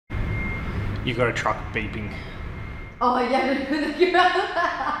you got a truck beeping. Oh yeah.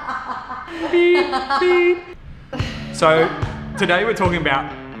 Beep, beep. So today we're talking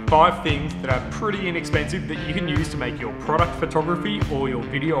about 5 things that are pretty inexpensive that you can use to make your product photography or your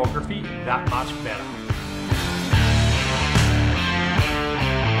videography that much better.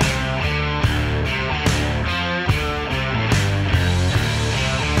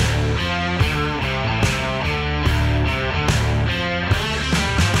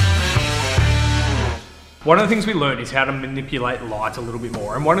 One of the things we learned is how to manipulate light a little bit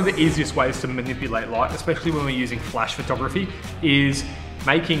more. And one of the easiest ways to manipulate light, especially when we're using flash photography, is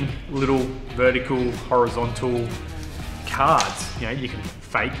making little vertical, horizontal cards. You know, you can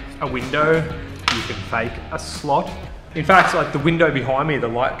fake a window, you can fake a slot. In fact, like the window behind me, the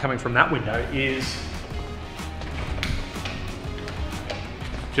light coming from that window is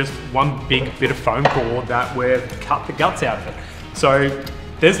just one big bit of foam core that we've cut the guts out of it. So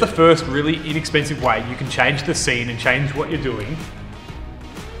there's the first really inexpensive way you can change the scene and change what you're doing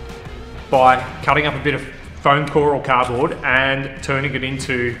by cutting up a bit of foam core or cardboard and turning it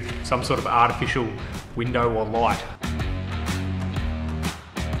into some sort of artificial window or light.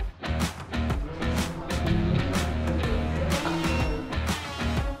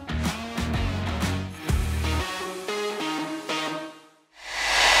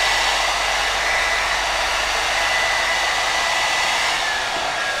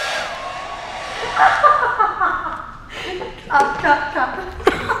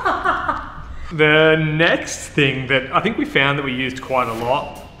 The next thing that I think we found that we used quite a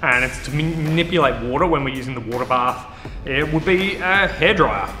lot, and it's to manipulate water when we're using the water bath, it would be a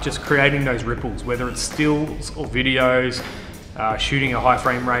hairdryer, just creating those ripples, whether it's stills or videos, shooting a high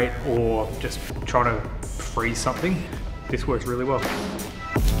frame rate, or just trying to freeze something. This works really well.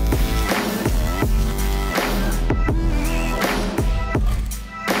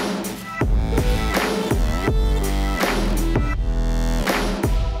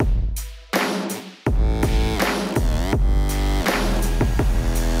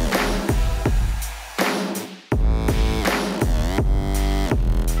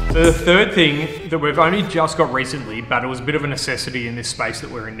 So the third thing that we've only just got recently, but it was a bit of a necessity in this space that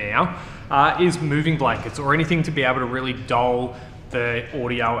we're in now, is moving blankets or anything to be able to really dull the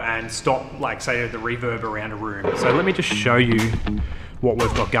audio and stop, like say, the reverb around a room. So let me just show you what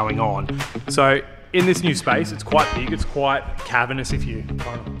we've got going on. So in this new space, it's quite big, it's quite cavernous if you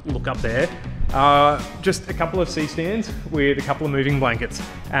kind of look up there. Just a couple of C-stands with a couple of moving blankets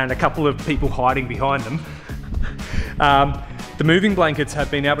and a couple of people hiding behind them. The moving blankets have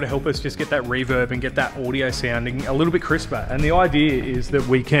been able to help us just get that reverb and get that audio sounding a little bit crisper. And the idea is that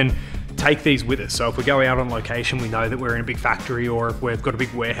we can take these with us. So if we're going out on location, we know that we're in a big factory, or if we've got a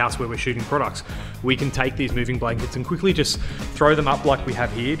big warehouse where we're shooting products, we can take these moving blankets and quickly just throw them up like we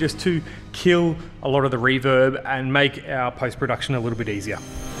have here, just to kill a lot of the reverb and make our post-production a little bit easier.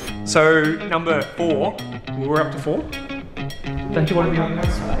 So number 4, we're up to 4. Don't you want to be on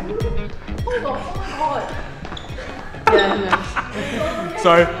this way? Oh my God. Yeah,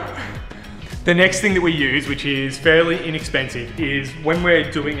 so the next thing that we use, which is fairly inexpensive, is when we're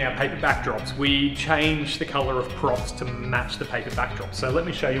doing our paper backdrops, we change the color of props to match the paper backdrop. So let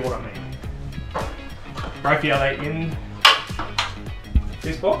me show you what I mean. Rofi, are they in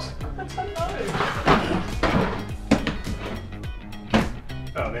this box? That's so low.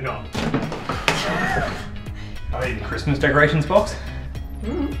 Oh, they're not. Are they in the Christmas decorations box?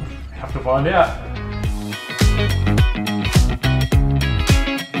 Have to find out.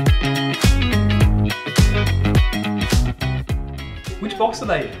 Which box are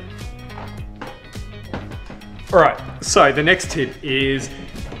they in? Alright, so the next tip is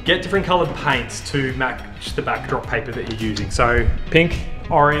get different coloured paints to match the backdrop paper that you're using. So pink,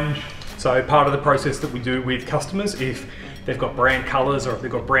 orange. So part of the process that we do with customers, if they've got brand colours or if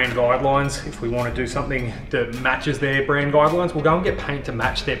they've got brand guidelines, if we want to do something that matches their brand guidelines, we'll go and get paint to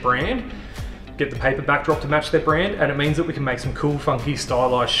match their brand, get the paper backdrop to match their brand, and it means that we can make some cool, funky,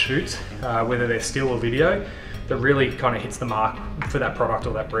 stylised shoots, whether they're still or video, that really kind of hits the mark for that product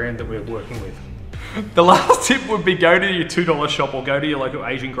or that brand that we're working with. The last tip would be go to your $2 shop or go to your local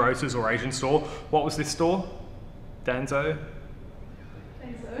Asian grocers or Asian store. What was this store? Danzo?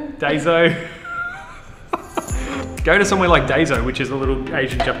 Daiso. Go to somewhere like Daiso, which is a little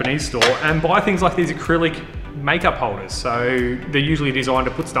Asian Japanese store, and buy things like these acrylic makeup holders. So they're usually designed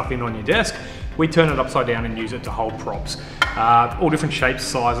to put stuff in on your desk. We turn it upside down and use it to hold props. All different shapes,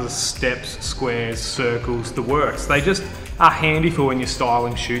 sizes, steps, squares, circles, the works. They just are handy for when you're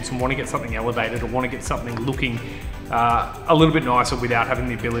styling shoots and want to get something elevated or want to get something looking a little bit nicer without having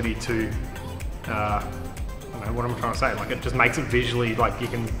the ability to don't know what I'm trying to say. Like it just makes it visually, like you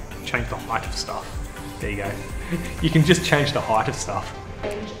can change the height of stuff. There you go. You can just change the height of stuff.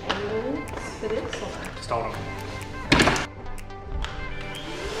 Change angles for this or? Just hold on.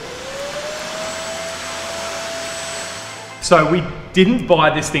 So we didn't buy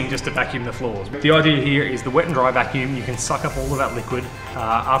this thing just to vacuum the floors. The idea here is the wet and dry vacuum. You can suck up all of that liquid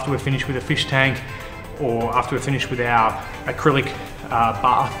after we're finished with a fish tank or after we're finished with our acrylic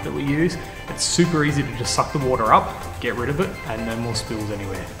bath that we use. It's super easy to just suck the water up, get rid of it, and no more spills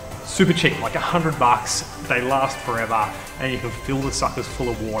anywhere. Super cheap, like $100. They last forever, and you can fill the suckers full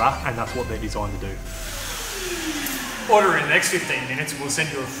of water, and that's what they're designed to do. Order in the next 15 minutes, we'll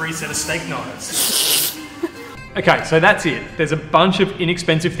send you a free set of steak knives. Okay, so that's it. There's a bunch of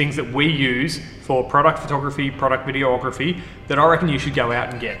inexpensive things that we use for product photography, product videography, that I reckon you should go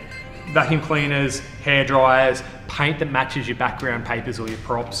out and get. Vacuum cleaners, hair dryers, paint that matches your background papers or your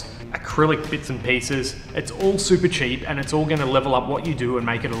props, acrylic bits and pieces. It's all super cheap and it's all gonna level up what you do and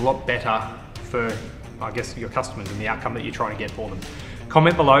make it a lot better for, I guess, your customers and the outcome that you're trying to get for them.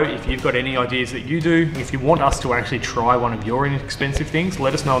 Comment below if you've got any ideas that you do. If you want us to actually try one of your inexpensive things,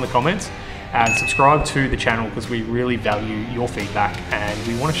 let us know in the comments. And subscribe to the channel because we really value your feedback and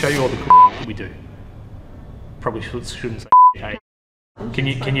we want to show you all the cool that we do. Probably shouldn't say okay. Can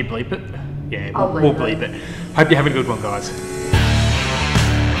you bleep it? Yeah, we'll bleep it. Hope you're having a good one, guys.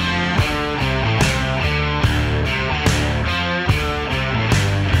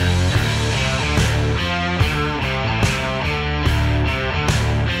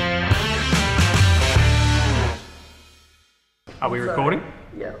 Are we recording?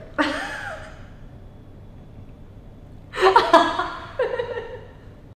 Yeah.